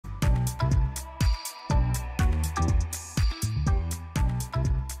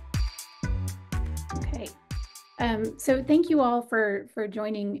So thank you all for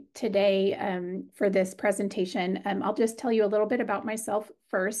joining today for this presentation. I'll just tell you a little bit about myself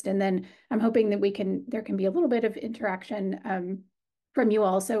first, and then I'm hoping that there can be a little bit of interaction from you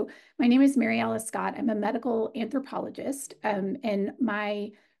all. So my name is Mary Alice Scott. I'm a medical anthropologist, and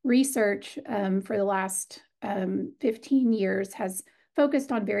my research for the last 15 years has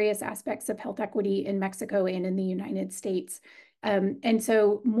focused on various aspects of health equity in Mexico and in the United States. And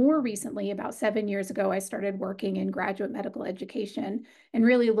so more recently, about 7 years ago, I started working in graduate medical education and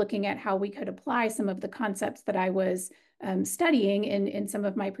really looking at how we could apply some of the concepts that I was studying in some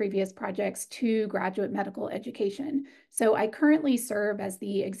of my previous projects to graduate medical education. So I currently serve as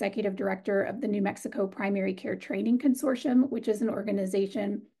the executive director of the New Mexico Primary Care Training Consortium, which is an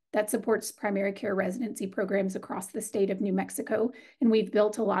organization that supports primary care residency programs across the state of New Mexico. And we've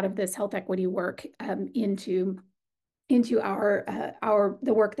built a lot of this health equity work into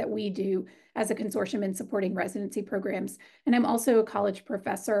the work that we do as a consortium in supporting residency programs. And I'm also a college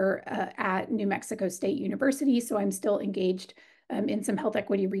professor at New Mexico State University, so I'm still engaged in some health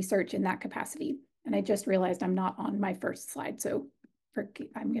equity research in that capacity. And I just realized I'm not on my first slide, so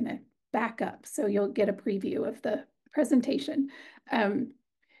I'm going to back up so you'll get a preview of the presentation.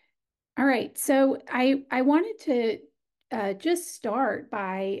 All right, so I wanted to just start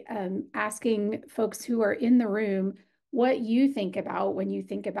by asking folks who are in the room what you think about when you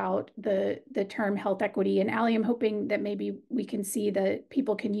think about the term health equity. And Allie, I'm hoping that maybe we can see that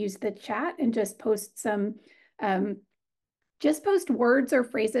people can use the chat and just post words or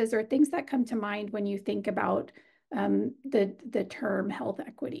phrases or things that come to mind when you think about the term health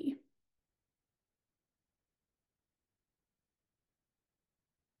equity.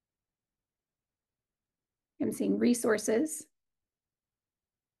 I'm seeing resources,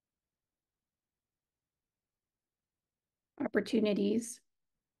 opportunities,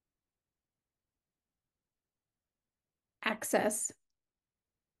 access.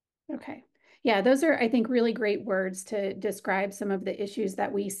 Okay. Yeah, those are, I think, really great words to describe some of the issues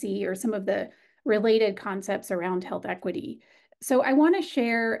that we see or some of the related concepts around health equity. So I want to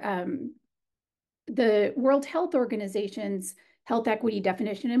share the World Health Organization's health equity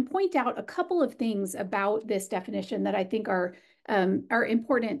definition and point out a couple of things about this definition that I think are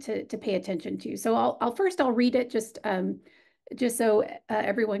important to pay attention to. So I'll read it just so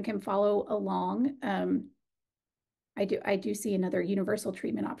everyone can follow along. I do see another universal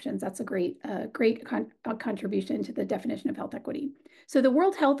treatment options. That's a great contribution to the definition of health equity. So the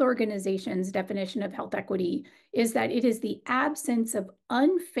World Health Organization's definition of health equity is that it is the absence of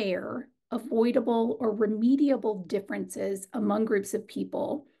unfair, avoidable, or remediable differences among groups of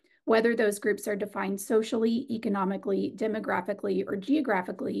people, whether those groups are defined socially, economically, demographically, or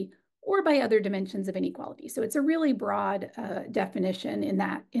geographically, or by other dimensions of inequality. So it's a really broad definition in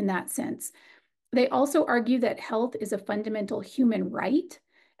that sense. They also argue that health is a fundamental human right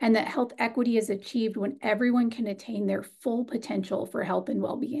and that health equity is achieved when everyone can attain their full potential for health and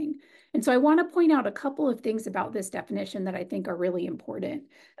well-being. And so I want to point out a couple of things about this definition that I think are really important.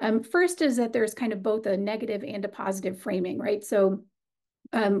 First is that there's kind of both a negative and a positive framing, right? So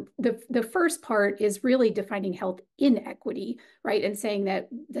the first part is really defining health inequity, right? And saying that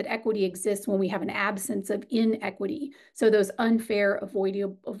equity exists when we have an absence of inequity. So those unfair,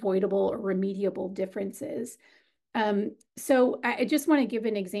 avoidable, or remediable differences. So I just want to give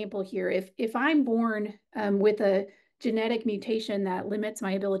an example here. If I'm born with a genetic mutation that limits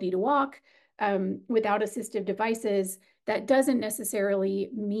my ability to walk without assistive devices, that doesn't necessarily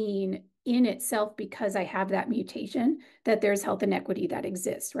mean in itself, because I have that mutation, that there's health inequity that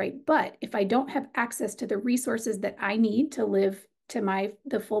exists, right? But if I don't have access to the resources that I need to live to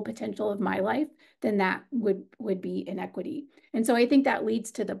the full potential of my life, then that would be inequity. And so I think that leads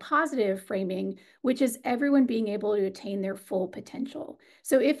to the positive framing, which is everyone being able to attain their full potential.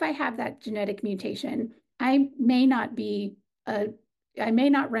 So if I have that genetic mutation, I may not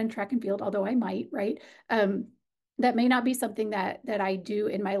run track and field, although I might, right? That may not be something that I do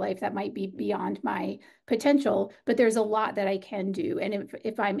in my life that might be beyond my potential, but there's a lot that I can do. And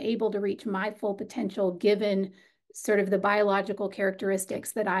if I'm able to reach my full potential, given sort of the biological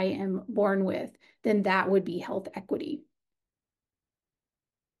characteristics that I am born with, then that would be health equity.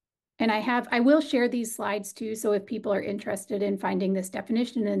 And I will share these slides too, so if people are interested in finding this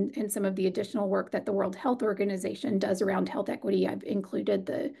definition and some of the additional work that the World Health Organization does around health equity, I've included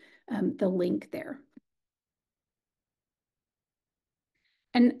the link there.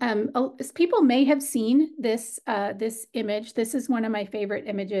 And people may have seen this image. This is one of my favorite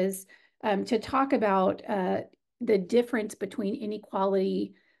images to talk about the difference between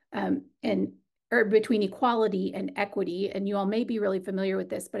inequality and or between equality and equity. And you all may be really familiar with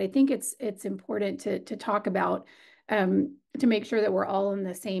this, but I think it's important to talk about to make sure that we're all on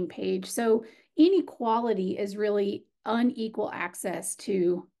the same page. So inequality is really unequal access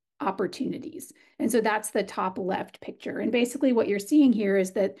to opportunities. And so that's the top left picture. And basically what you're seeing here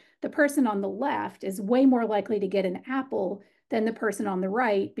is that the person on the left is way more likely to get an apple than the person on the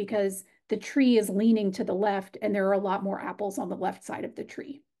right because the tree is leaning to the left and there are a lot more apples on the left side of the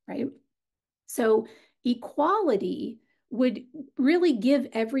tree, right? So equality would really give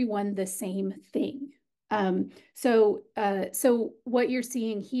everyone the same thing. So what you're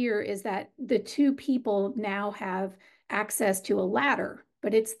seeing here is that the two people now have access to a ladder,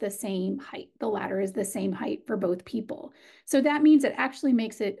 but it's the same height. The ladder is the same height for both people. So that means it actually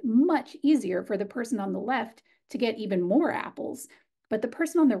makes it much easier for the person on the left to get even more apples, but the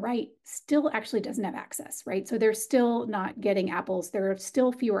person on the right still actually doesn't have access, right? So they're still not getting apples. There are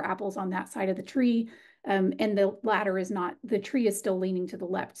still fewer apples on that side of the tree. And the ladder is not, the tree is still leaning to the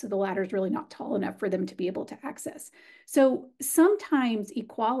left. So the ladder is really not tall enough for them to be able to access. So sometimes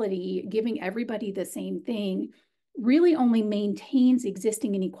equality, giving everybody the same thing, really only maintains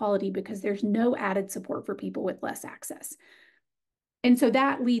existing inequality because there's no added support for people with less access. And so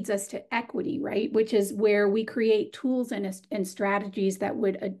that leads us to equity, right? Which is where we create tools and strategies that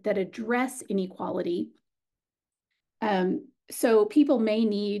that address inequality. So people may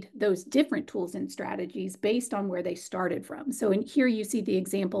need those different tools and strategies based on where they started from. So in here you see the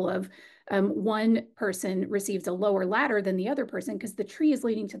example of one person receives a lower ladder than the other person because the tree is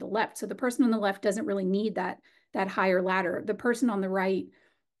leading to the left. So the person on the left doesn't really need that higher ladder. The person on the right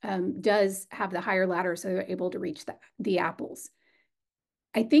does have the higher ladder, so they're able to reach the apples.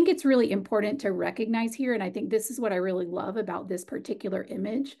 I think it's really important to recognize here, and I think this is what I really love about this particular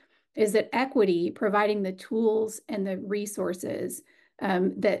image, is that equity, providing the tools and the resources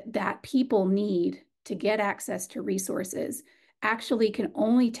that people need to get access to resources, actually can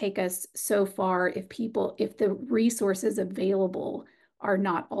only take us so far if the resources available are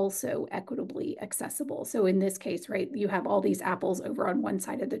not also equitably accessible. So in this case, right, you have all these apples over on one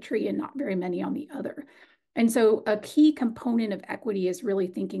side of the tree and not very many on the other. And so a key component of equity is really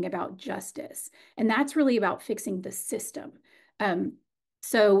thinking about justice. And that's really about fixing the system.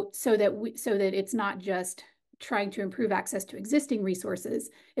 So that it's not just trying to improve access to existing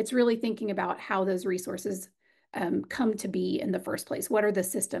resources, it's really thinking about how those resources come to be in the first place. What are the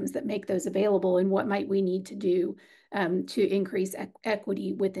systems that make those available, and what might we need to do to increase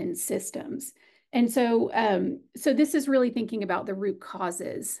equity within systems? And so this is really thinking about the root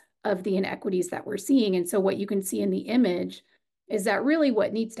causes of the inequities that we're seeing. And so what you can see in the image is that really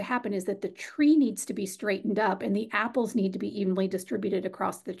what needs to happen is that the tree needs to be straightened up and the apples need to be evenly distributed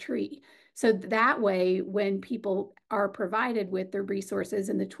across the tree. So that way, when people are provided with the resources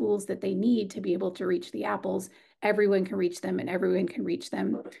and the tools that they need to be able to reach the apples, everyone can reach them and everyone can reach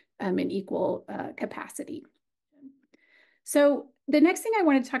them in equal capacity. So the next thing I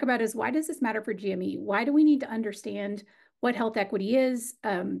want to talk about is, why does this matter for GME? Why do we need to understand what health equity is,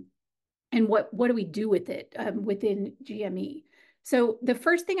 and what do we do with it within GME? So the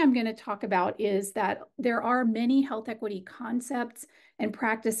first thing I'm going to talk about is that there are many health equity concepts and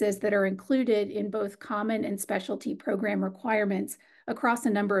practices that are included in both common and specialty program requirements across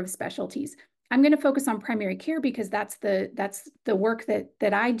a number of specialties. I'm going to focus on primary care because that's the work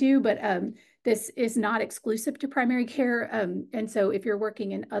that I do, but this is not exclusive to primary care. And so if you're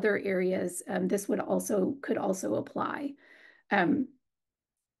working in other areas, this could also apply.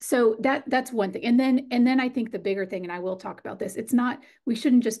 So that's one thing. And then I think the bigger thing, and I will talk about this, we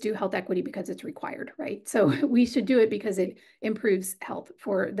shouldn't just do health equity because it's required, right? So we should do it because it improves health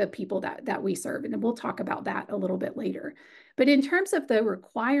for the people that we serve. And we'll talk about that a little bit later. But in terms of the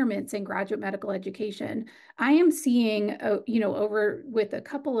requirements in graduate medical education, I am seeing, over with a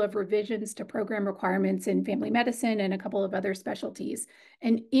couple of revisions to program requirements in family medicine and a couple of other specialties,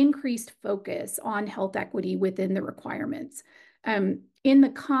 an increased focus on health equity within the requirements. In the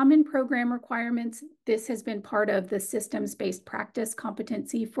common program requirements, this has been part of the systems-based practice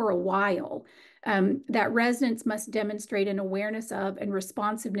competency for a while, that residents must demonstrate an awareness of and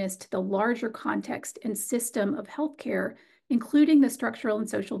responsiveness to the larger context and system of healthcare, including the structural and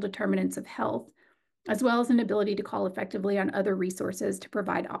social determinants of health, as well as an ability to call effectively on other resources to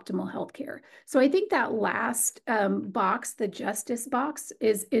provide optimal healthcare. So I think that last box, the justice box,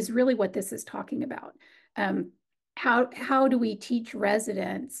 is really what this is talking about. How do we teach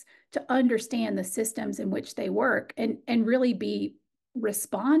residents to understand the systems in which they work and really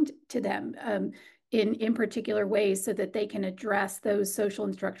respond to them? in particular ways so that they can address those social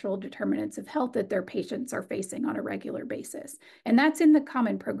and structural determinants of health that their patients are facing on a regular basis. And that's in the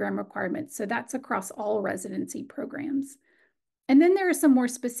common program requirements. So that's across all residency programs. And then there are some more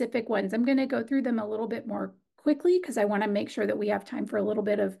specific ones. I'm going to go through them a little bit more quickly because I want to make sure that we have time for a little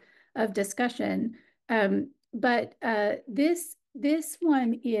bit of discussion. This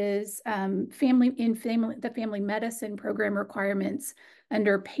one is the family medicine program requirements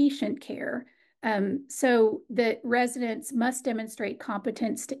under patient care. So that residents must demonstrate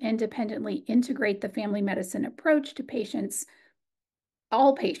competence to independently integrate the family medicine approach to patients,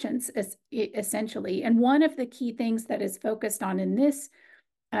 all patients essentially. And one of the key things that is focused on in this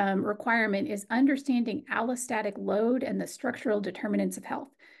requirement is understanding allostatic load and the structural determinants of health.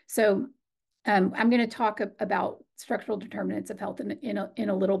 So I'm going to talk about structural determinants of health in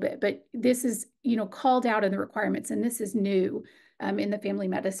a little bit, but this is, called out in the requirements, and this is new in the family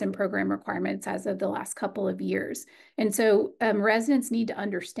medicine program requirements as of the last couple of years. And so residents need to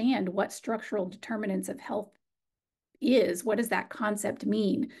understand what structural determinants of health is. What does that concept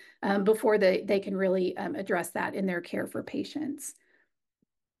mean before they can really address that in their care for patients?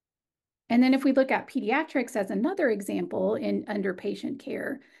 And then if we look at pediatrics as another example under patient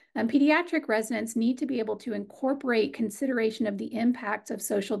care, pediatric residents need to be able to incorporate consideration of the impacts of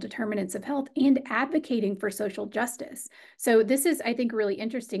social determinants of health and advocating for social justice. So this is, I think, really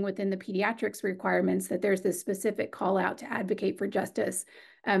interesting within the pediatrics requirements that there's this specific call out to advocate for justice.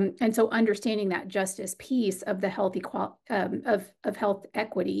 And so understanding that justice piece of the health of health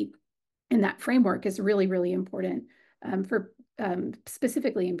equity in that framework is really, really important for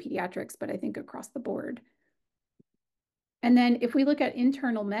specifically in pediatrics, but I think across the board. And then if we look at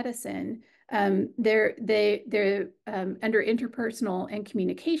internal medicine, they're under interpersonal and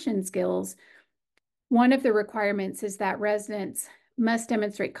communication skills, one of the requirements is that residents must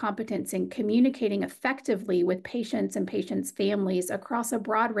demonstrate competence in communicating effectively with patients and patients' families across a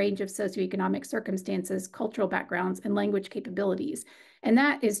broad range of socioeconomic circumstances, cultural backgrounds, and language capabilities. And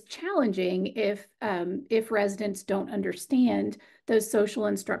that is challenging if residents don't understand those social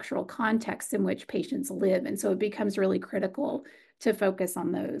and structural contexts in which patients live. And so it becomes really critical to focus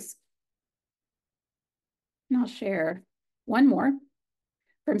on those. And I'll share one more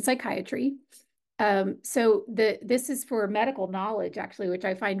from psychiatry. So this is for medical knowledge, actually, which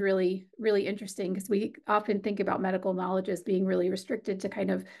I find really, really interesting because we often think about medical knowledge as being really restricted to kind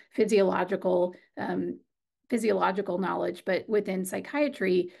of physiological knowledge. But within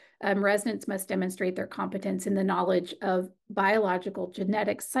psychiatry, residents must demonstrate their competence in the knowledge of biological,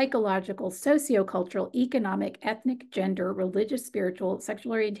 genetic, psychological, sociocultural, economic, ethnic, gender, religious, spiritual,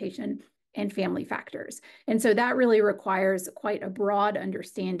 sexual orientation, and family factors. And so that really requires quite a broad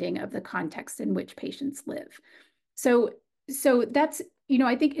understanding of the context in which patients live. So that's,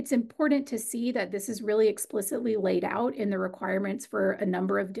 I think it's important to see that this is really explicitly laid out in the requirements for a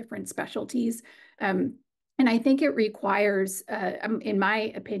number of different specialties. And I think it requires, in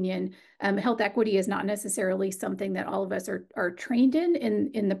my opinion, health equity is not necessarily something that all of us are trained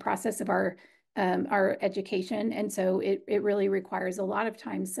in the process of our education. And so it really requires a lot of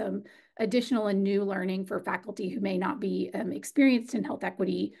times some additional and new learning for faculty who may not be experienced in health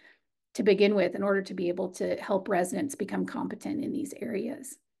equity to begin with in order to be able to help residents become competent in these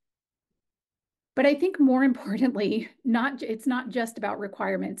areas. But I think more importantly, it's not just about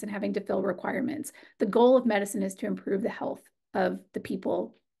requirements and having to fill requirements. The goal of medicine is to improve the health of the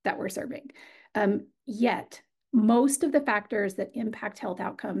people that we're serving. Yet, most of the factors that impact health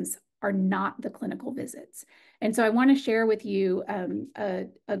outcomes are not the clinical visits. And so I want to share with you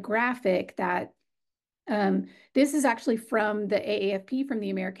a graphic that this is actually from the AAFP, from the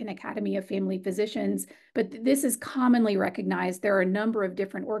American Academy of Family Physicians, but this is commonly recognized. There are a number of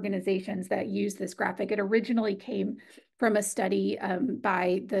different organizations that use this graphic. It originally came from a study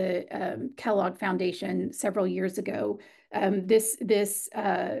by the Kellogg Foundation several years ago. This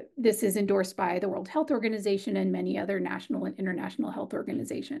is endorsed by the World Health Organization and many other national and international health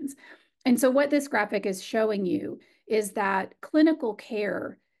organizations. And so what this graphic is showing you is that clinical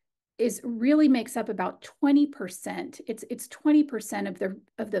care really makes up about 20%. It's 20%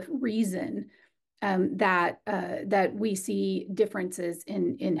 of the reason that we see differences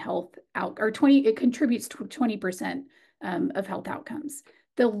in health it contributes to 20% of health outcomes.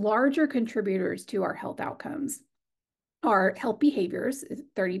 The larger contributors to our health outcomes are health behaviors,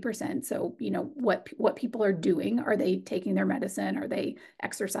 30%. So, what people are doing. Are they taking their medicine? Are they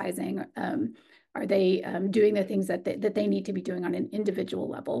exercising? Are they doing the things that they need to be doing on an individual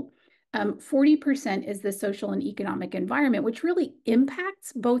level? 40% is the social and economic environment, which really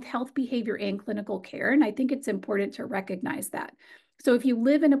impacts both health behavior and clinical care. And I think it's important to recognize that. So if you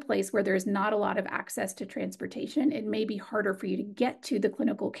live in a place where there's not a lot of access to transportation, it may be harder for you to get to the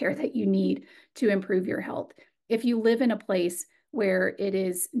clinical care that you need to improve your health. If you live in a place where it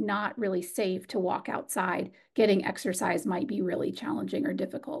is not really safe to walk outside, getting exercise might be really challenging or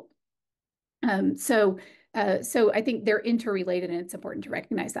difficult. So I think they're interrelated, and it's important to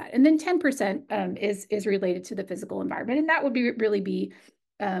recognize that. And then 10% is related to the physical environment, and that would be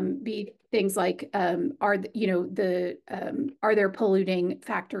things like are there polluting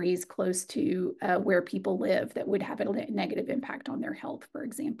factories close to where people live that would have a negative impact on their health, for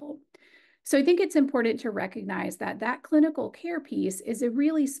example. So I think it's important to recognize that that clinical care piece is a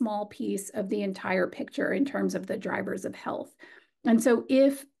really small piece of the entire picture in terms of the drivers of health. And so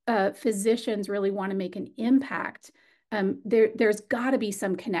if physicians really want to make an impact, there's got to be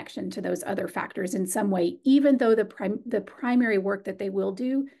some connection to those other factors in some way, even though the primary work that they will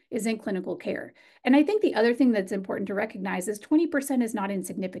do is in clinical care. And I think the other thing that's important to recognize is 20% is not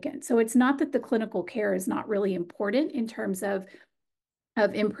insignificant. So it's not that the clinical care is not really important in terms of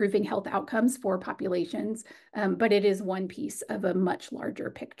improving health outcomes for populations, but it is one piece of a much larger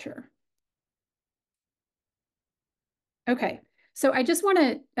picture. Okay, so I just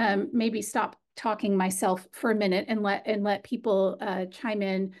want to maybe stop talking myself for a minute and let people chime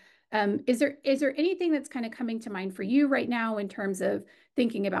in. Is there anything that's kind of coming to mind for you right now in terms of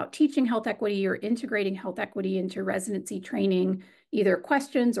thinking about teaching health equity or integrating health equity into residency training? Either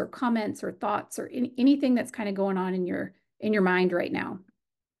questions or comments or thoughts or anything that's kind of going on in your mind right now.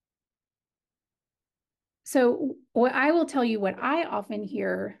 So what I will tell you, what I often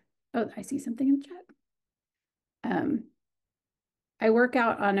hear. Oh, I see something in the chat. I work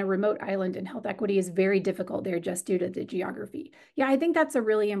out on a remote island, and health equity is very difficult there just due to the geography. Yeah, I think that's a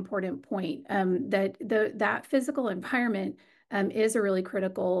really important point, that physical environment is a really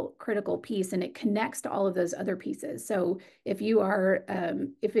critical piece, and it connects to all of those other pieces. So if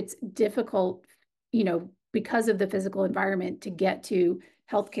if it's difficult, because of the physical environment to get to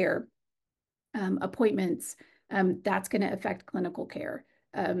healthcare appointments, that's going to affect clinical care.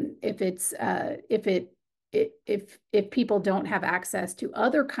 If people don't have access to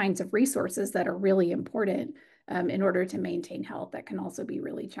other kinds of resources that are really important in order to maintain health, that can also be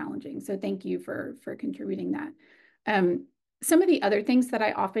really challenging. So thank you for contributing that. Some of the other things that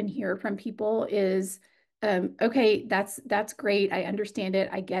I often hear from people is, okay, that's great. I understand it.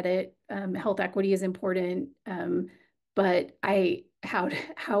 I get it. Health equity is important. But how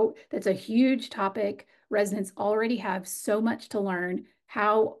that's a huge topic. Residents already have so much to learn.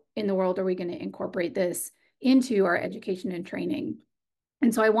 How in the world are we going to incorporate this into our education and training?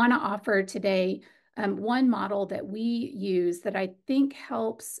 And so I want to offer today one model that we use that I think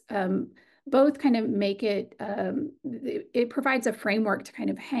helps both kind of make it provides a framework to kind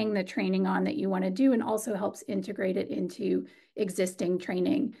of hang the training on that you want to do, and also helps integrate it into existing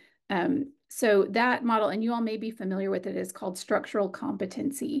training. So that model, and you all may be familiar with it, is called structural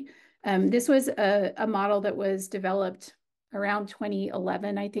competency. This was a model that was developed around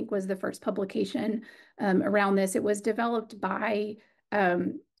 2011, I think was the first publication around this. It was developed by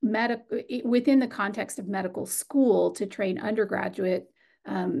within the context of medical school to train undergraduate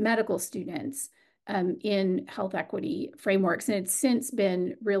medical students in health equity frameworks. And it's since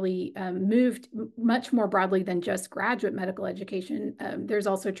been really moved much more broadly than just graduate medical education. There's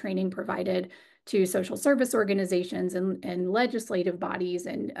also training provided to social service organizations and legislative bodies,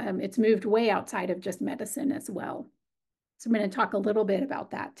 and it's moved way outside of just medicine as well. So I'm going to talk a little bit about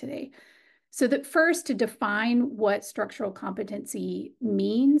that today. So that first, to define what structural competency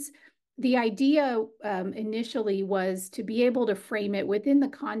means, the idea initially was to be able to frame it within the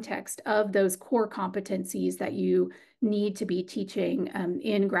context of those core competencies that you need to be teaching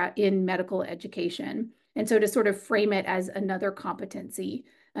in medical education. And so to sort of frame it as another competency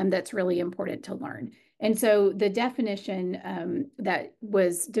that's really important to learn. And so the definition that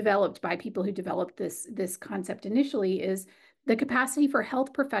was developed by people who developed this concept initially is the capacity for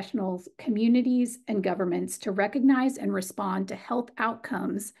health professionals, communities, and governments to recognize and respond to health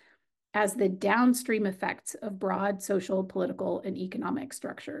outcomes as the downstream effects of broad social, political, and economic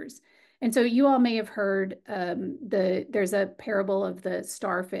structures. And so you all may have heard there's a parable of the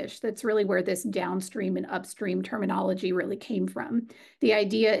starfish. That's really where this downstream and upstream terminology really came from. The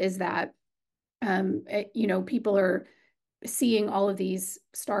idea is that people are seeing all of these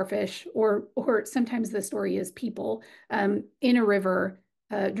starfish, or sometimes the story is people in a river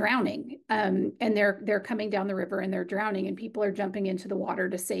drowning, and they're coming down the river and they're drowning, and people are jumping into the water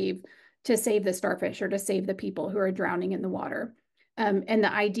to save the starfish or to save the people who are drowning in the water. And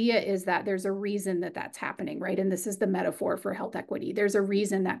the idea is that there's a reason that that's happening, right? And this is the metaphor for health equity. There's a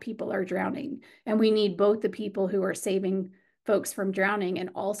reason that people are drowning, and we need both the people who are saving folks from drowning, and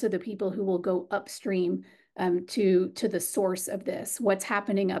also the people who will go upstream to the source of this, what's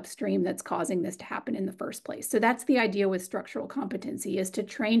happening upstream that's causing this to happen in the first place. So that's the idea with structural competency, is to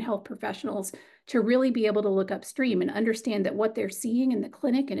train health professionals to really be able to look upstream and understand that what they're seeing in the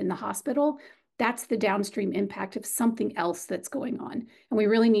clinic and in the hospital, that's the downstream impact of something else that's going on. And we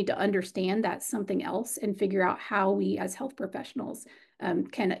really need to understand that something else and figure out how we as health professionals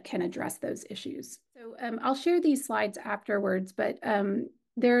can address those issues. So I'll share these slides afterwards, but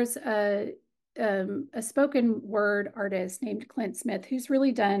there's a spoken word artist named Clint Smith who's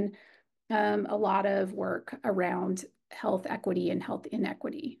really done a lot of work around health equity and health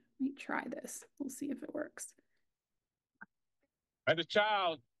inequity. Let me try this. We'll see if it works. As a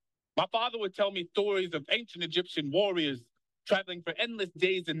child, my father would tell me stories of ancient Egyptian warriors traveling for endless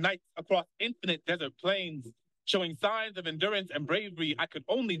days and nights across infinite desert plains, showing signs of endurance and bravery I could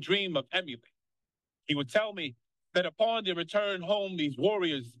only dream of emulating. He would tell me that upon their return home, these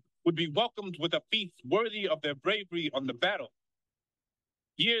warriors would be welcomed with a feast worthy of their bravery on the battle.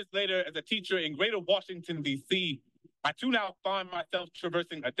 Years later, as a teacher in Greater Washington, D.C., I too now find myself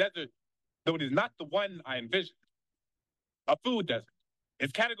traversing a desert, though it is not the one I envisioned. A food desert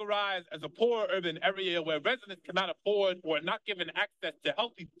is categorized as a poor urban area where residents cannot afford or are not given access to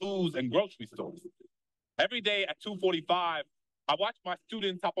healthy foods and grocery stores. Every day at 2:45, I watch my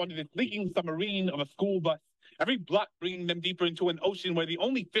students hop onto this leaking submarine of a school bus, every block bringing them deeper into an ocean where the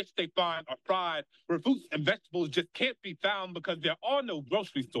only fish they find are fried, where fruits and vegetables just can't be found because there are no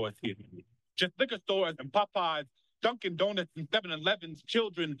grocery stores here. Just liquor stores and Popeyes, Dunkin' Donuts and 7-Eleven's.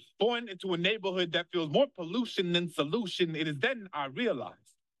 Children born into a neighborhood that feels more pollution than solution. It is then I realize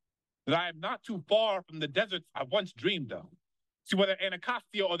that I am not too far from the deserts I once dreamed of. See, whether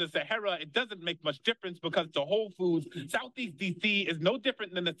Anacostia or the Sahara, it doesn't make much difference because to Whole Foods, Southeast DC is no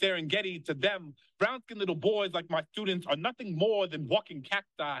different than the Serengeti to them. Brown-skinned little boys like my students are nothing more than walking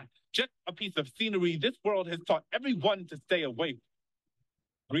cacti, just a piece of scenery this world has taught everyone to stay away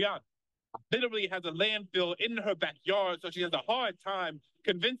from. Brianna literally has a landfill in her backyard, so she has a hard time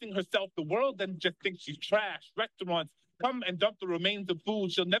convincing herself the world doesn't just think she's trash. Restaurants come and dump the remains of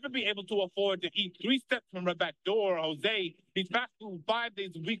food she'll never be able to afford to eat 3 steps from her back door. Jose eats fast food 5 days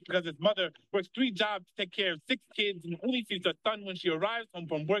a week because his mother works 3 jobs to take care of 6 kids and only sees her son when she arrives home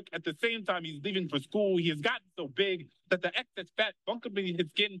from work. At the same time he's leaving for school, he has gotten so big that the excess fat bunkered beneath his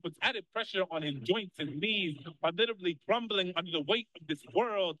skin puts added pressure on his joints and knees are literally crumbling under the weight of this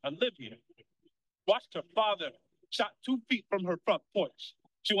world. Olivia watched her father shot 2 feet from her front porch.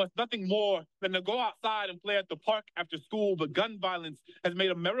 She wants nothing more than to go outside and play at the park after school, but gun violence has made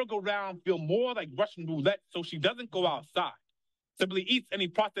a merry-go-round feel more like Russian roulette, so she doesn't go outside. Simply eats any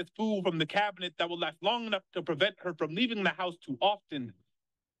processed food from the cabinet that will last long enough to prevent her from leaving the house too often.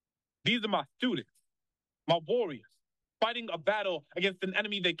 These are my students, my warriors, fighting a battle against an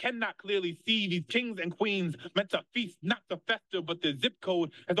enemy they cannot clearly see. These kings and queens meant to feast, not to fester, but their zip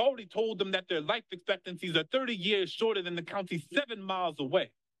code has already told them that their life expectancies are 30 years shorter than the county 7 miles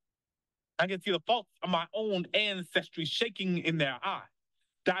away. I can see the faults of my own ancestry shaking in their eyes.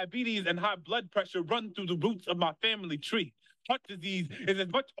 Diabetes and high blood pressure run through the roots of my family tree. Heart disease is as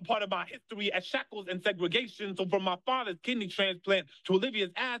much a part of my history as shackles and segregation. So from my father's kidney transplant to Olivia's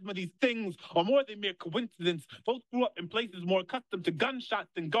asthma, these things are more than mere coincidence. Both grew up in places more accustomed to gunshots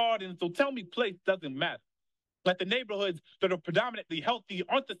than gardens. So tell me place doesn't matter. Like the neighborhoods that are predominantly healthy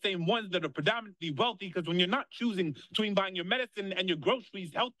aren't the same ones that are predominantly wealthy, because when you're not choosing between buying your medicine and your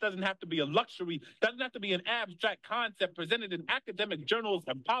groceries, health doesn't have to be a luxury, doesn't have to be an abstract concept presented in academic journals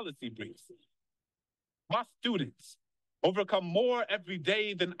and policy briefs. My students overcome more every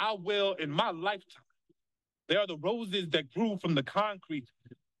day than I will in my lifetime. They are the roses that grew from the concrete,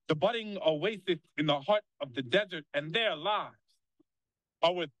 the budding oasis in the heart of the desert, and their lives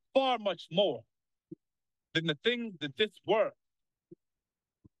are worth far much more than the things that this world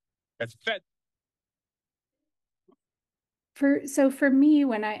has fed. For me,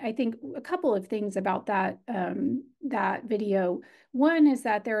 when I think a couple of things about that video. One is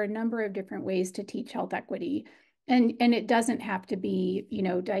that there are a number of different ways to teach health equity. And it doesn't have to be,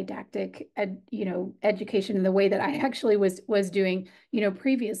 didactic, education in the way that I actually was doing,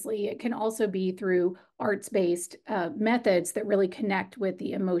 previously. It can also be through arts-based methods that really connect with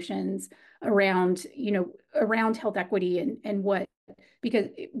the emotions around, around health equity and what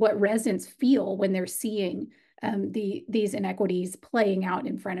residents feel when they're seeing these inequities playing out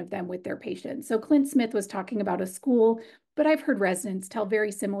in front of them with their patients. So Clint Smith was talking about a school, but I've heard residents tell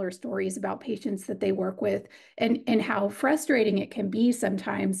very similar stories about patients that they work with, and how frustrating it can be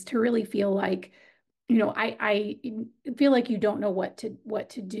sometimes to really feel like, I feel like you don't know what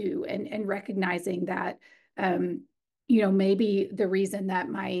to do, and recognizing that, maybe the reason that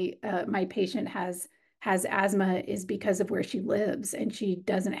my patient has asthma is because of where she lives and she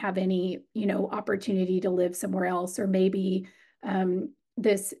doesn't have any, opportunity to live somewhere else. Or maybe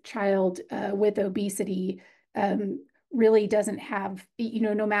this child with obesity really doesn't have,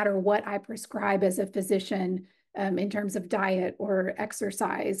 no matter what I prescribe as a physician in terms of diet or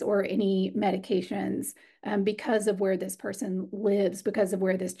exercise or any medications, because of where this person lives, because of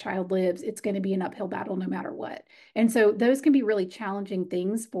where this child lives, it's going to be an uphill battle no matter what. And so those can be really challenging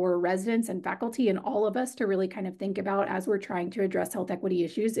things for residents and faculty and all of us to really kind of think about as we're trying to address health equity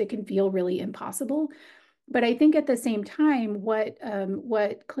issues. It can feel really impossible. But I think at the same time, what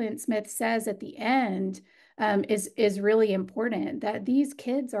Clint Smith says at the end is really important, that these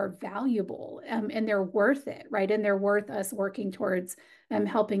kids are valuable and they're worth it, right? And they're worth us working towards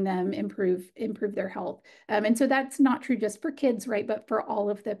helping them improve their health. And so that's not true just for kids, right? But for all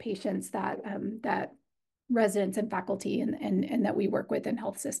of the patients that residents and faculty and that we work with in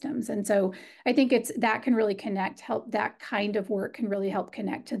health systems. And so I think that can really help that kind of work can really help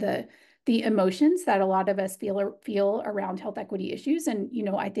connect to the emotions that a lot of us feel around health equity issues. And,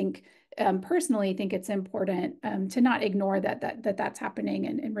 I think personally think it's important to not ignore that's happening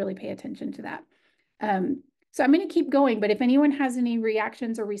and really pay attention to that. So I'm going to keep going, but if anyone has any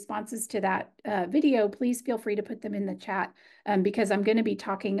reactions or responses to that video, please feel free to put them in the chat because I'm going to be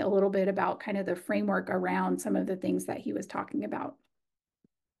talking a little bit about kind of the framework around some of the things that he was talking about.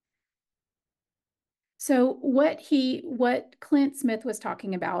 So what Clint Smith was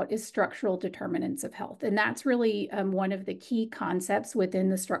talking about is structural determinants of health. And that's really one of the key concepts within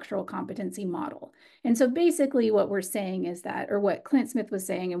the structural competency model. And so basically what we're saying is that, or what Clint Smith was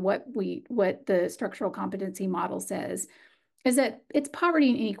saying and what the structural competency model says is that it's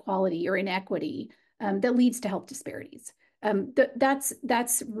poverty and inequality or inequity that leads to health disparities.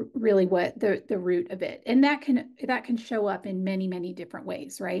 That's really what the root of it. And that can show up in many, many different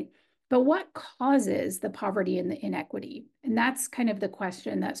ways, right? But what causes the poverty and the inequity? And that's kind of the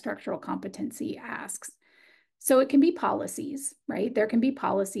question that structural competency asks. So it can be policies, right? There can be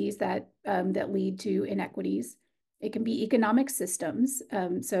policies that lead to inequities. It can be economic systems.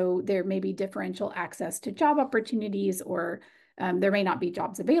 So there may be differential access to job opportunities, or there may not be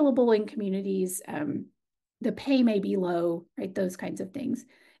jobs available in communities. The pay may be low, right? Those kinds of things.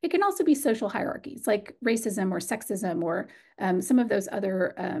 It can also be social hierarchies like racism or sexism or some of those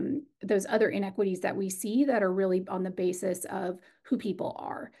other inequities that we see that are really on the basis of who people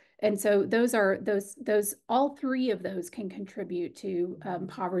are. And so all three of those can contribute to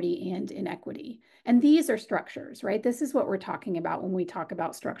poverty and inequity. And these are structures, right? This is what we're talking about when we talk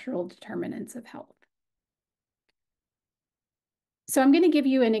about structural determinants of health. So I'm going to give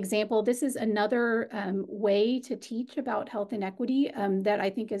you an example. This is another way to teach about health inequity that I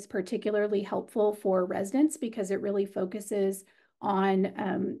think is particularly helpful for residents because it really focuses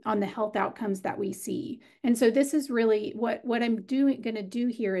on the health outcomes that we see. And so this is really what I'm going to do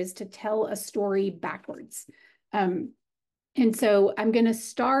here is to tell a story backwards. And so I'm going to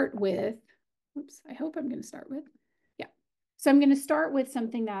start with, I hope I'm going to start with, yeah. So I'm going to start with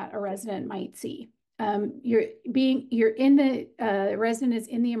something that a resident might see. Resident is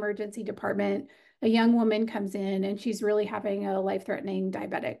in the emergency department. A young woman comes in and she's really having a life-threatening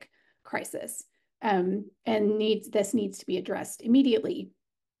diabetic crisis, and this needs to be addressed immediately.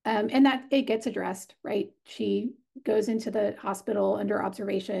 And that it gets addressed, right? She goes into the hospital under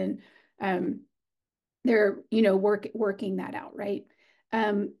observation. They're, working that out, right?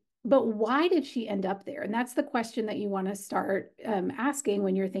 But why did she end up there? And that's the question that you want to start asking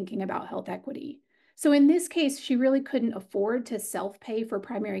when you're thinking about health equity. So in this case, she really couldn't afford to self-pay for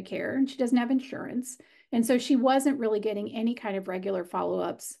primary care, and she doesn't have insurance. And so she wasn't really getting any kind of regular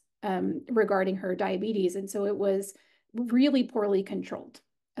follow-ups regarding her diabetes. And so it was really poorly controlled.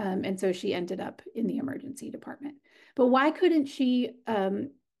 And so she ended up in the emergency department. But why couldn't she,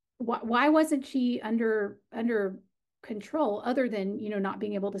 why wasn't she under control other than, not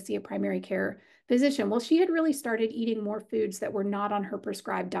being able to see a primary care physician? Well, she had really started eating more foods that were not on her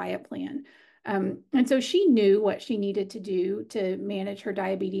prescribed diet plan. And so she knew what she needed to do to manage her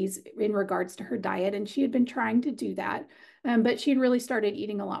diabetes in regards to her diet. And she had been trying to do that. But she had really started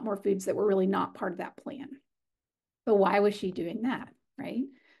eating a lot more foods that were really not part of that plan. But why was she doing that? Right.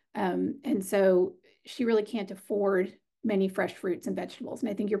 And so she really can't afford many fresh fruits and vegetables.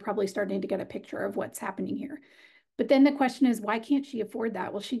 And I think you're probably starting to get a picture of what's happening here. But then the question is, why can't she afford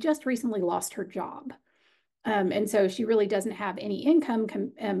that? Well, she just recently lost her job. And so she really doesn't have any income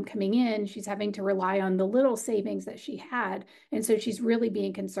coming in. She's having to rely on the little savings that she had. And so she's really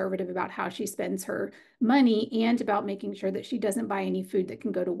being conservative about how she spends her money and about making sure that she doesn't buy any food that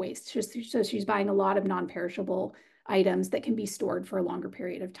can go to waste. So she's buying a lot of non-perishable items that can be stored for a longer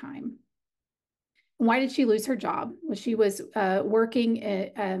period of time. Why did she lose her job? Well, she was working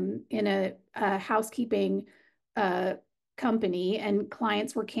in a housekeeping company, and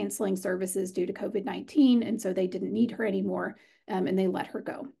clients were canceling services due to COVID-19, and so they didn't need her anymore, and they let her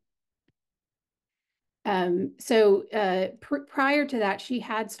go. Prior to that, she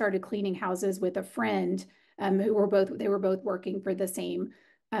had started cleaning houses with a friend who were both working for the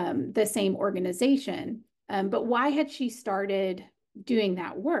same organization. But why had she started doing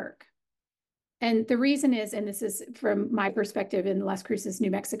that work? And the reason is, and this is from my perspective in Las Cruces,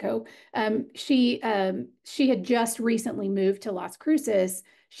 New Mexico, she had just recently moved to Las Cruces.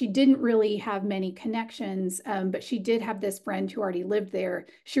 She didn't really have many connections, but she did have this friend who already lived there.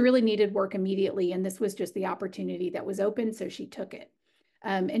 She really needed work immediately, and this was just the opportunity that was open, so she took it.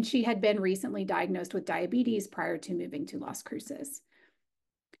 And she had been recently diagnosed with diabetes prior to moving to Las Cruces.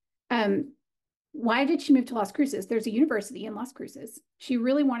 Why did she move to Las Cruces? There's a university in Las Cruces. She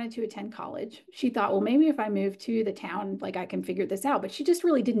really wanted to attend college. She thought, well, maybe if I move to the town, like I can figure this out. But she just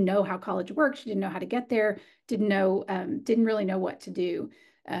really didn't know how college worked. She didn't know how to get there. Didn't really know what to do.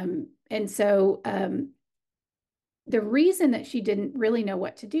 The reason that she didn't really know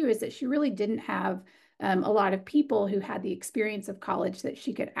what to do is that she really didn't have a lot of people who had the experience of college that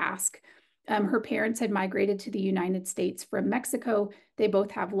she could ask. Her parents had migrated to the United States from Mexico. They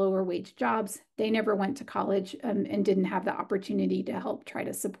both have lower wage jobs. They never went to college and didn't have the opportunity to help try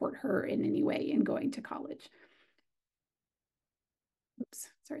to support her in any way in going to college. Oops,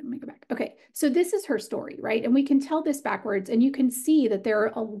 sorry, let me go back. Okay, so this is her story, right? And we can tell this backwards, and you can see that there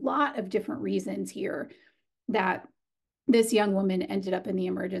are a lot of different reasons here that this young woman ended up in the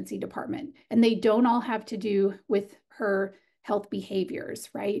emergency department. And they don't all have to do with her health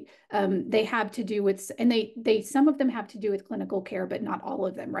behaviors, right? They have to do with, and some of them have to do with clinical care, but not all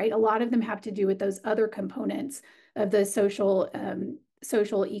of them, right? A lot of them have to do with those other components of the social,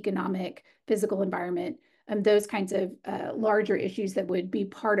 economic, physical environment, those kinds of larger issues that would be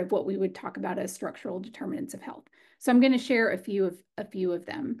part of what we would talk about as structural determinants of health. So I'm going to share a few of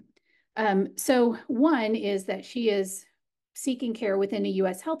them. So one is that she is seeking care within a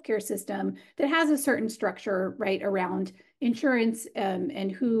U.S. healthcare system that has a certain structure, right, around insurance and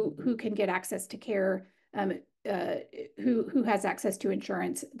who can get access to care, who has access to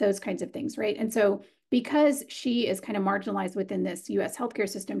insurance, those kinds of things, right? And so because she is kind of marginalized within this U.S. healthcare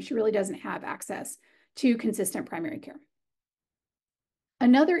system, she really doesn't have access to consistent primary care.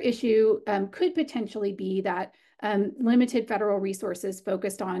 Another issue could potentially be that limited federal resources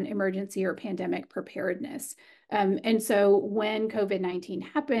focused on emergency or pandemic preparedness. And so when COVID-19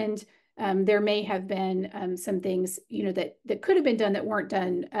 happened, there may have been some things, that could have been done that weren't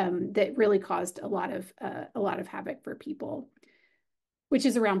done that really caused a lot of havoc for people, which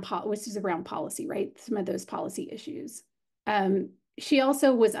is around policy, right? Some of those policy issues. She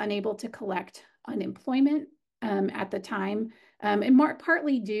also was unable to collect unemployment at the time, and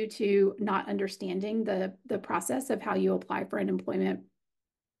partly due to not understanding the process of how you apply for unemployment.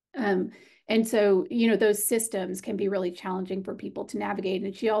 And so, those systems can be really challenging for people to navigate.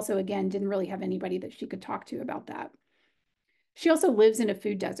 And she also, again, didn't really have anybody that she could talk to about that. She also lives in a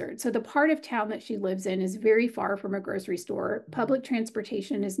food desert. So the part of town that she lives in is very far from a grocery store. Public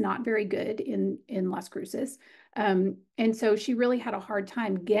transportation is not very good in Las Cruces. And so she really had a hard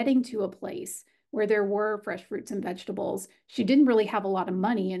time getting to a place where there were fresh fruits and vegetables. She didn't really have a lot of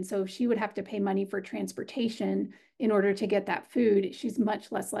money. And so if she would have to pay money for transportation in order to get that food, she's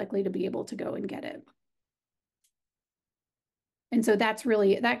much less likely to be able to go and get it. And so that's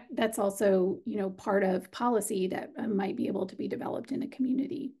really, that's also, part of policy that might be able to be developed in a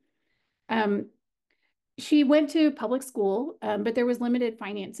community. She went to public school, but there was limited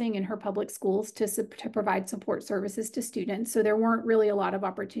financing in her public schools to provide support services to students. So there weren't really a lot of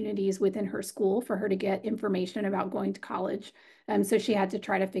opportunities within her school for her to get information about going to college. So she had to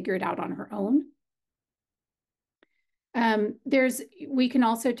try to figure it out on her own. We can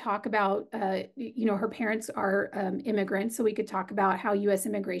also talk about, her parents are immigrants, so we could talk about how U.S.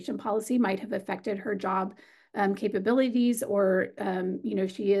 immigration policy might have affected her job capabilities, or,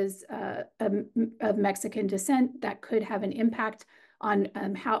 she is of Mexican descent. That could have an impact on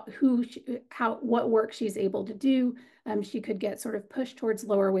what work she's able to do. She could get sort of pushed towards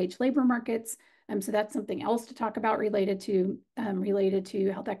lower wage labor markets. So that's something else to talk about related to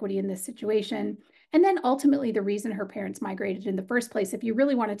health equity in this situation. And then ultimately, the reason her parents migrated in the first place, if you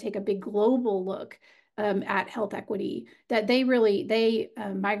really want to take a big global look at health equity, that they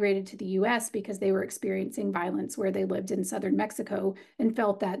migrated to the U.S. because they were experiencing violence where they lived in southern Mexico and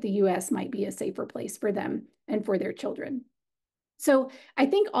felt that the U.S. might be a safer place for them and for their children. So I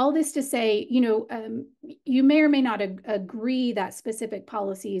think all this to say, you may or may not agree that specific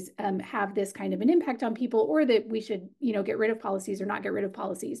policies have this kind of an impact on people, or that we should, get rid of policies or not get rid of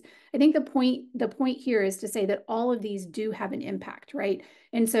policies. I think the point here is to say that all of these do have an impact, right?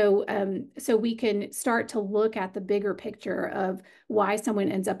 And so we can start to look at the bigger picture of why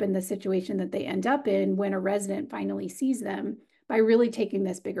someone ends up in the situation that they end up in when a resident finally sees them, by really taking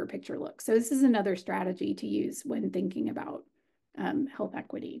this bigger picture look. So this is another strategy to use when thinking about health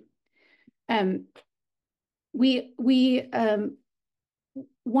equity. Um, we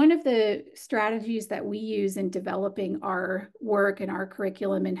one of the strategies that we use in developing our work and our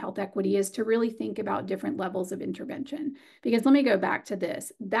curriculum in health equity is to really think about different levels of intervention. Because let me go back to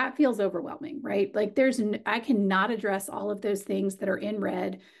this. That feels overwhelming, right? Like I cannot address all of those things that are in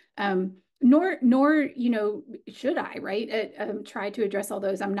red. Nor should I, right? Try to address all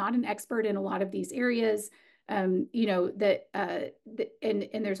those. I'm not an expert in a lot of these areas. And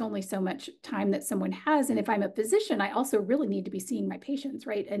there's only so much time that someone has. And if I'm a physician, I also really need to be seeing my patients,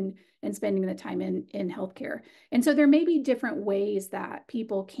 right? And spending the time in healthcare. And so there may be different ways that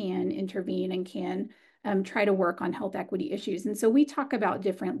people can intervene and can try to work on health equity issues. And so we talk about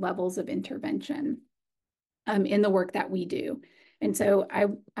different levels of intervention in the work that we do. And so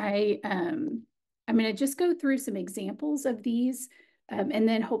I'm going to just go through some examples of these. And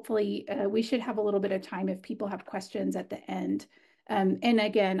then hopefully we should have a little bit of time if people have questions at the end. And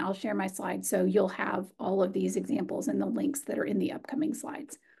again, I'll share my slides so you'll have all of these examples and the links that are in the upcoming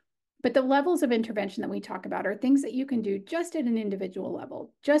slides. But the levels of intervention that we talk about are things that you can do just at an individual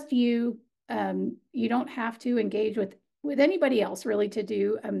level. Just you. You don't have to engage with anybody else really to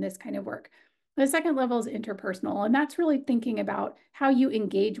do this kind of work. The second level is interpersonal, and that's really thinking about how you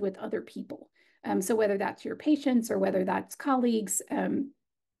engage with other people. So whether that's your patients or whether that's colleagues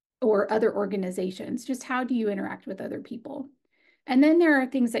or other organizations, just how do you interact with other people? And then there are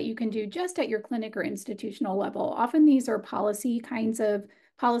things that you can do just at your clinic or institutional level. Often these are policies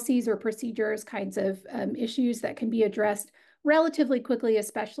or procedures kinds of issues that can be addressed relatively quickly,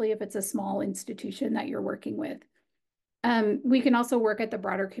 especially if it's a small institution that you're working with. We can also work at the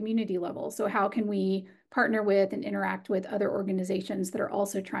broader community level. So how can we partner with and interact with other organizations that are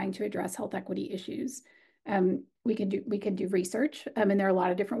also trying to address health equity issues? We can do research, and there are a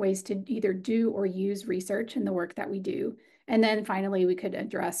lot of different ways to either do or use research in the work that we do. And then finally, we could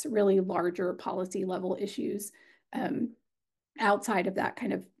address really larger policy level issues outside of that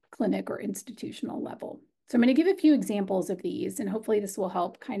kind of clinic or institutional level. So I'm going to give a few examples of these, and hopefully this will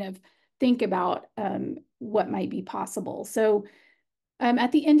help kind of think about what might be possible. So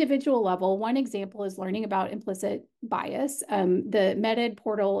at the individual level, one example is learning about implicit bias. The MedEd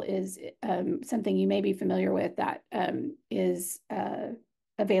portal is something you may be familiar with that is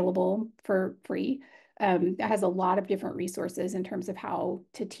available for free. It has a lot of different resources in terms of how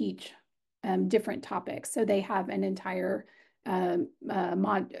to teach different topics. So they have an entire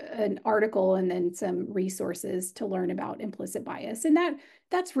an article and then some resources to learn about implicit bias. And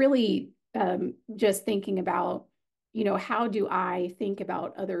that's really just thinking about, how do I think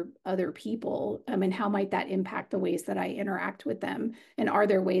about other people, and how might that impact the ways that I interact with them? And are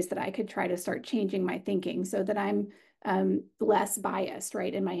there ways that I could try to start changing my thinking so that I'm less biased,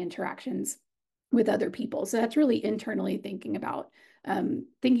 right, in my interactions with other people? So that's really internally thinking about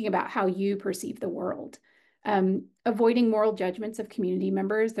how you perceive the world. Avoiding moral judgments of community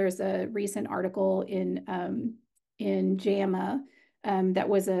members. There's a recent article in JAMA that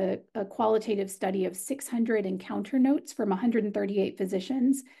was a qualitative study of 600 encounter notes from 138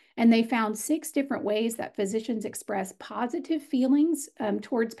 physicians. And they found 6 different ways that physicians express positive feelings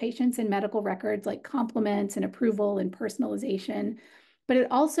towards patients in medical records, like compliments and approval and personalization. But it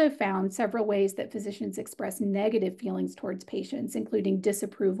also found several ways that physicians express negative feelings towards patients, including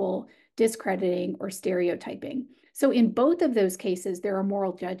disapproval, discrediting, or stereotyping. So in both of those cases, there are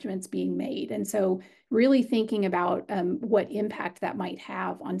moral judgments being made. And so really thinking about what impact that might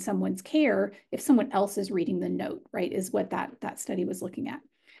have on someone's care if someone else is reading the note, right, is what that study was looking at.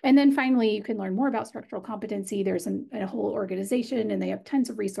 And then finally, you can learn more about structural competency. There's a whole organization, and they have tons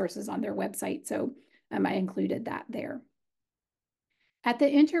of resources on their website. So I included that there. At the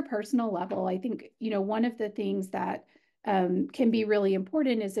interpersonal level, I think, one of the things that can be really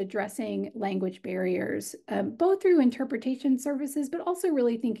important is addressing language barriers, both through interpretation services, but also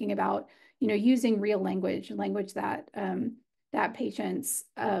really thinking about, using real language that that patients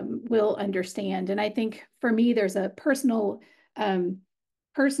will understand. And I think for me, there's a personal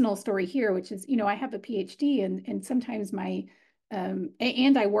story here, which is, I have a PhD, and sometimes my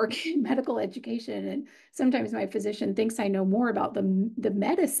and I work in medical education, and sometimes my physician thinks I know more about the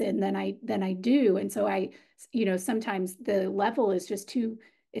medicine than I do, and so sometimes the level is just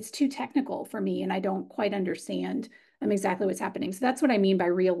it's too technical for me, and I don't quite understand exactly what's happening. So that's what I mean by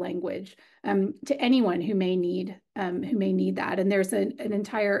real language, to anyone who may need that. And there's an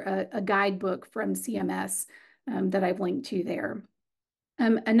entire a guidebook from CMS that I've linked to there.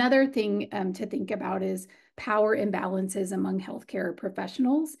 Another thing to think about is power imbalances among healthcare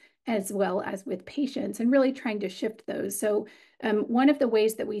professionals, as well as with patients, and really trying to shift those. So, one of the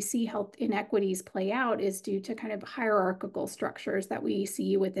ways that we see health inequities play out is due to kind of hierarchical structures that we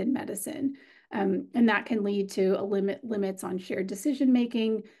see within medicine. And that can lead to limits on shared decision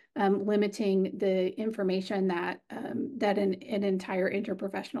making, limiting the information that an entire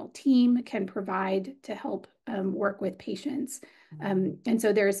interprofessional team can provide to help work with patients. And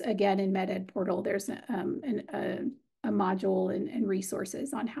so there's, again, in MedEd portal, there's a module and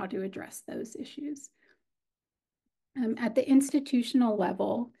resources on how to address those issues. At the institutional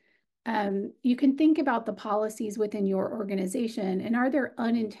level, you can think about the policies within your organization, and are there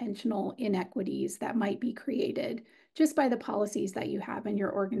unintentional inequities that might be created just by the policies that you have in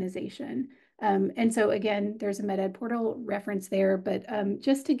your organization? And so again, there's a MedEd portal reference there, but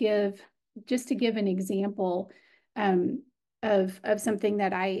just to give an example, of something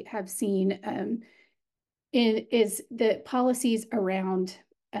that I have seen, is the policies around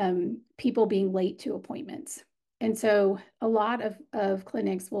people being late to appointments. And so a lot of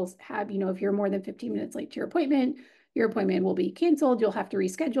clinics will have, if you're more than 15 minutes late to your appointment will be canceled. You'll have to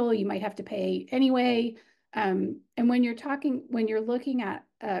reschedule. You might have to pay anyway. And when you're looking at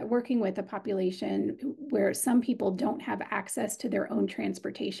working with a population where some people don't have access to their own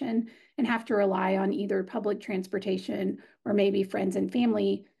transportation and have to rely on either public transportation or maybe friends and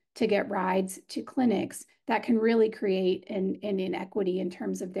family to get rides to clinics, that can really create an inequity in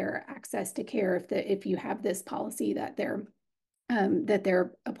terms of their access to care if you have this policy that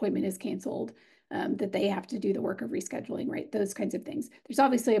their appointment is canceled, that they have to do the work of rescheduling, right? Those kinds of things. There's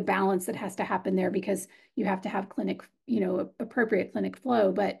obviously a balance that has to happen there because you have to have appropriate clinic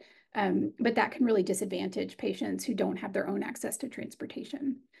flow, but that can really disadvantage patients who don't have their own access to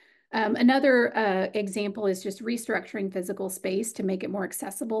transportation. Another example is just restructuring physical space to make it more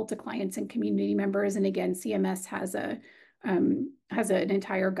accessible to clients and community members. And again, CMS has an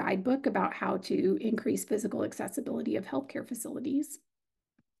entire guidebook about how to increase physical accessibility of healthcare facilities.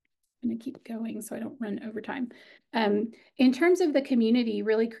 I'm going to keep going so I don't run over time. In terms of the community,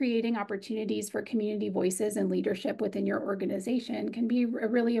 really creating opportunities for community voices and leadership within your organization can be a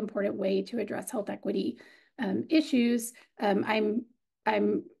really important way to address health equity issues. I'm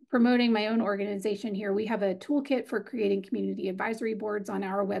promoting my own organization here. We have a toolkit for creating community advisory boards on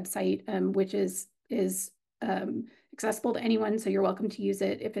our website, which is accessible to anyone. So you're welcome to use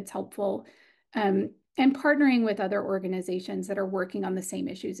it if it's helpful. And partnering with other organizations that are working on the same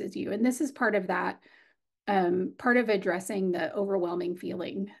issues as you. And this is part of that, part of addressing the overwhelming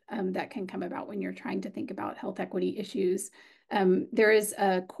feeling that can come about when you're trying to think about health equity issues. There is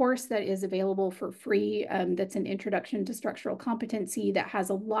a course that is available for free that's an introduction to structural competency that has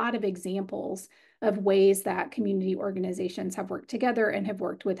a lot of examples of ways that community organizations have worked together and have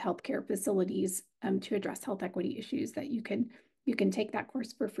worked with healthcare facilities to address health equity issues that you can take that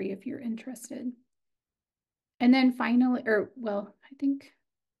course for free if you're interested. And then finally, I think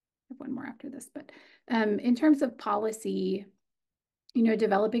I have one more after this, but in terms of policy,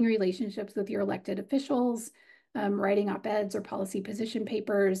 developing relationships with your elected officials, writing op-eds or policy position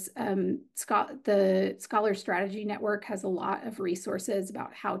papers. The Scholar Strategy Network has a lot of resources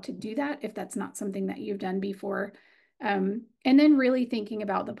about how to do that if that's not something that you've done before. And then really thinking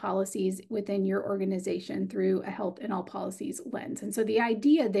about the policies within your organization through a health in all policies lens. And so the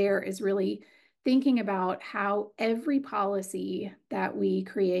idea there is really thinking about how every policy that we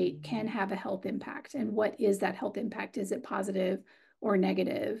create can have a health impact. And what is that health impact? Is it positive or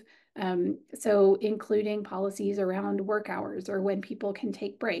negative? So including policies around work hours or when people can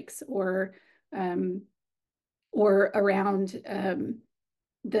take breaks or around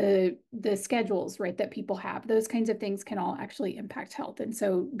the schedules, right, that people have. Those kinds of things can all actually impact health. And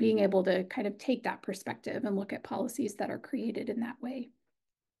so being able to kind of take that perspective and look at policies that are created in that way.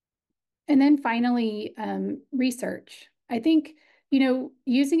 And then finally, research. I think,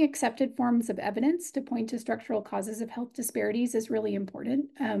 using accepted forms of evidence to point to structural causes of health disparities is really important.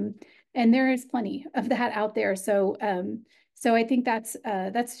 And there is plenty of that out there. So I think that's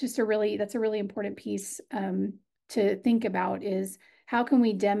a really important piece to think about, is how can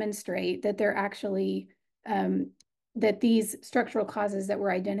we demonstrate that there actually that these structural causes that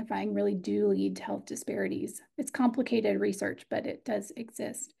we're identifying really do lead to health disparities. It's complicated research, but it does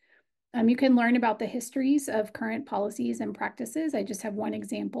exist. You can learn about the histories of current policies and practices. I just have one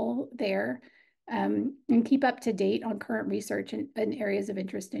example there, and keep up to date on current research and areas of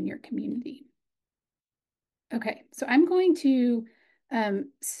interest in your community. Okay, so I'm going to um,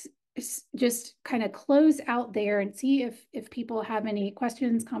 just kind of close out there and see if people have any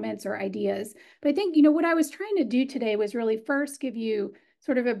questions, comments, or ideas. But I think, what I was trying to do today was really first give you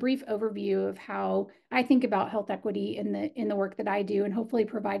sort of a brief overview of how I think about health equity in the work that I do, and hopefully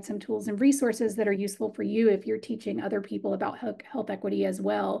provide some tools and resources that are useful for you if you're teaching other people about health equity as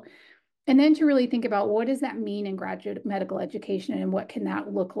well. And then to really think about what does that mean in graduate medical education and what can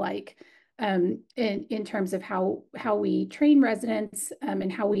that look like in terms of how we train residents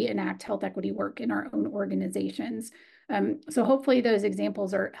and how we enact health equity work in our own organizations. So hopefully those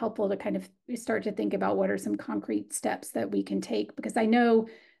examples are helpful to kind of start to think about what are some concrete steps that we can take, because I know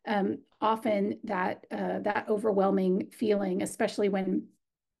often that that overwhelming feeling, especially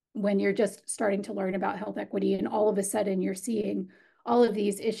when you're just starting to learn about health equity and all of a sudden you're seeing all of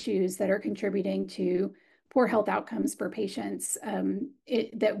these issues that are contributing to poor health outcomes for patients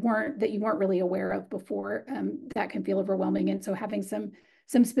that you weren't really aware of before, that can feel overwhelming. And so having some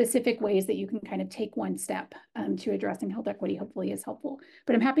specific ways that you can kind of take one step to addressing health equity hopefully is helpful.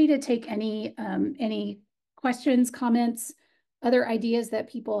 But I'm happy to take any questions, comments, other ideas that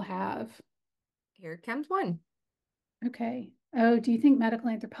people have. Here comes one. Okay. Oh, do you think medical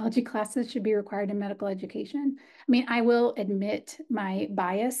anthropology classes should be required in medical education? I mean, I will admit my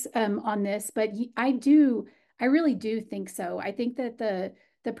bias on this, but I really do think so. I think that the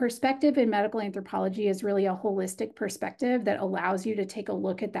perspective in medical anthropology is really a holistic perspective that allows you to take a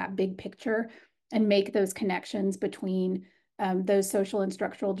look at that big picture and make those connections between those social and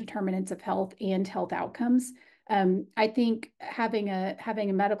structural determinants of health and health outcomes. I think having a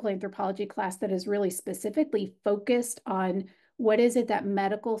medical anthropology class that is really specifically focused on what is it that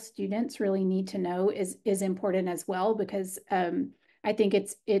medical students really need to know is important as well, because I think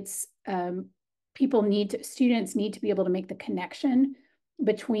it's students need to be able to make the connection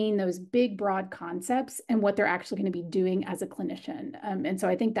between those big broad concepts and what they're actually going to be doing as a clinician. And so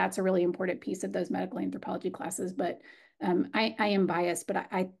I think that's a really important piece of those medical anthropology classes. But I am biased, but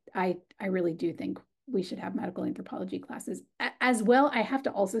I really do think we should have medical anthropology classes as well. I have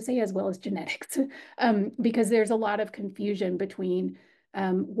to also say as well as genetics, because there's a lot of confusion between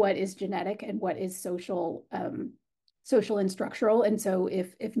what is genetic and what is social and structural. And so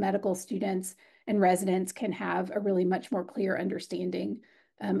if medical students and residents can have a really much more clear understanding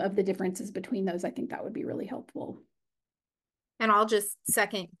of the differences between those, I think that would be really helpful. And I'll just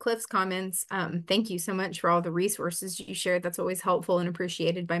second Cliff's comments. Thank you so much for all the resources you shared. That's always helpful and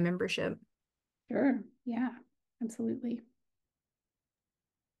appreciated by membership. Sure. Yeah, absolutely.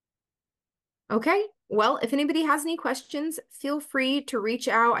 Okay. Well, if anybody has any questions, feel free to reach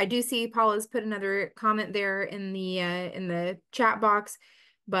out. I do see Paula's put another comment there in the chat box,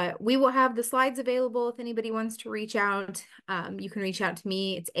 but we will have the slides available if anybody wants to reach out. You can reach out to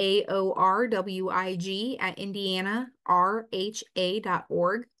me. It's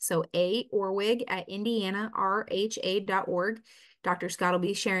aorwig@indianarha.org. So aorwig@indianarha.org. Dr. Scott will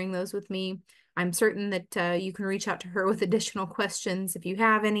be sharing those with me. I'm certain that you can reach out to her with additional questions if you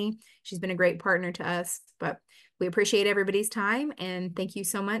have any. She's been a great partner to us, but we appreciate everybody's time and thank you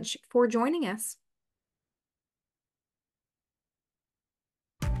so much for joining us.